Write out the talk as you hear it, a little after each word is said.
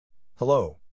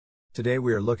Hello. Today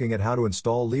we are looking at how to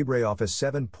install LibreOffice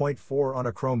 7.4 on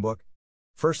a Chromebook.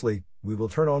 Firstly, we will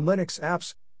turn on Linux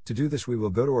apps. To do this, we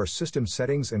will go to our system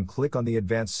settings and click on the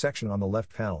Advanced section on the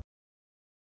left panel.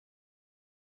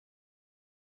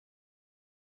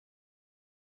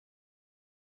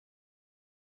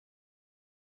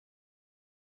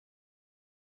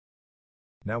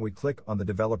 Now we click on the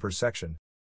Developers section.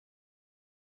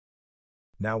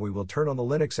 Now we will turn on the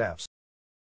Linux apps.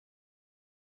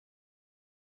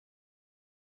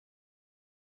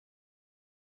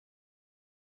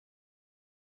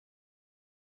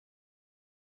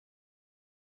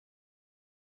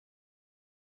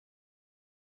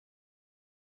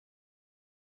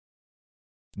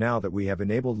 Now that we have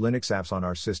enabled Linux apps on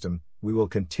our system, we will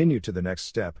continue to the next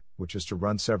step, which is to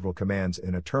run several commands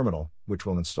in a terminal, which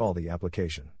will install the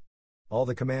application. All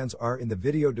the commands are in the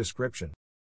video description.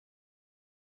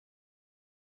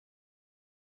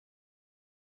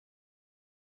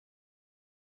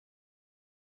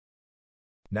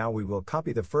 Now we will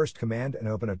copy the first command and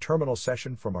open a terminal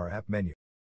session from our app menu.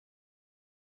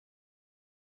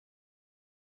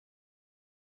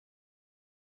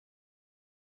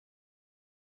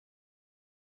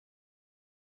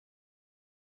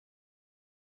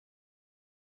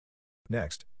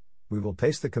 Next, we will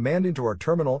paste the command into our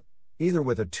terminal, either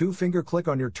with a two-finger click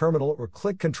on your terminal or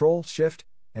click Ctrl, Shift,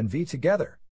 and V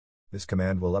together. This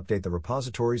command will update the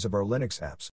repositories of our Linux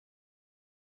apps.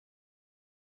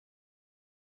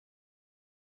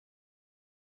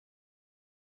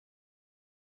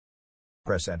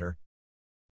 Press Enter.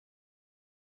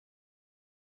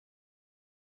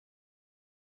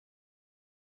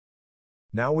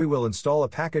 Now we will install a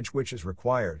package which is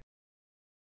required.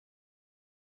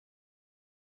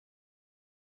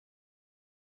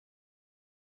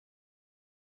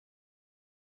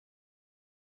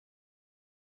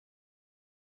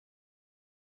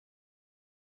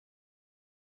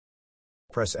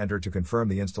 Press Enter to confirm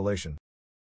the installation.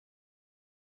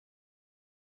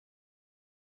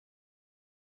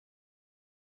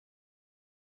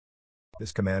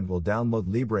 This command will download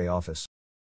LibreOffice.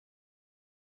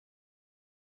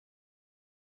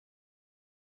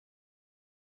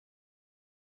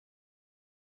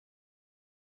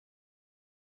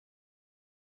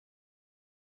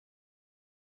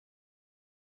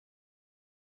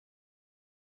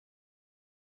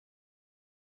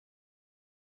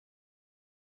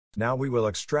 Now we will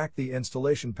extract the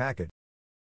installation packet.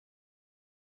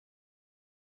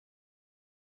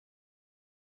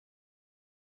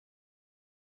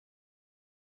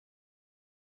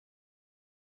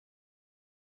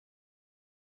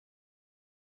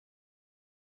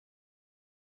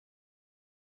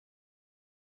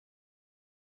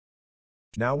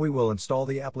 Now we will install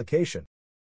the application.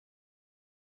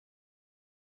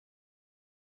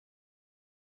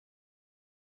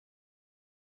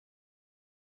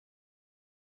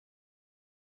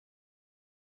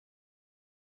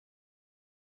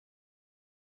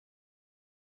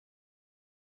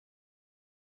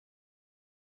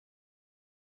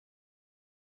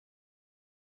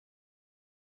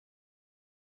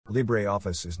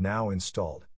 LibreOffice is now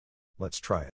installed. Let's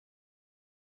try it.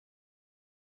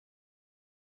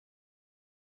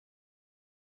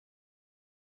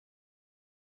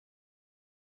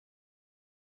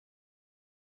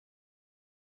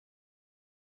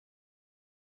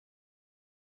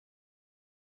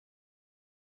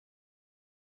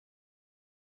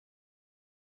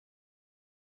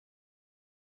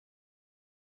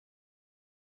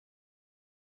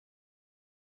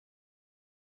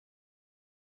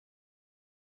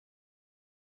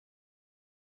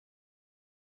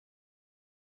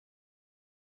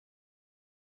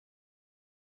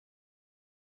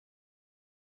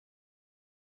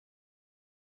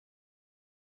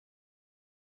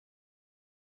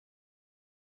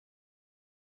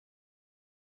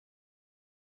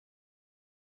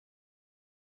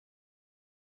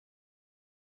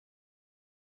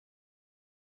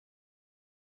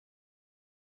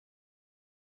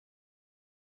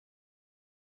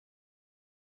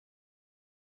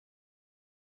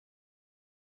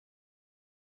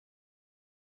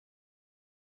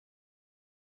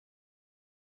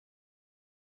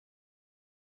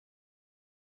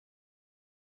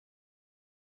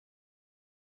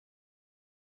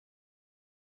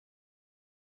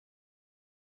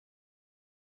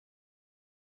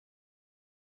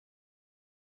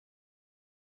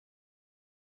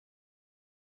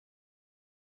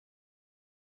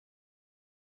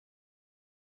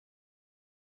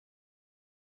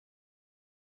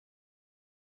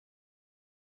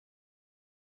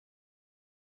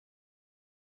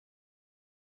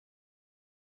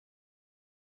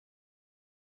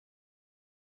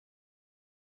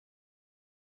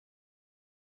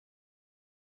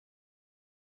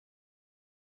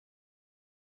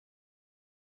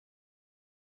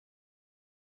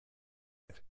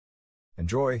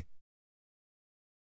 Enjoy!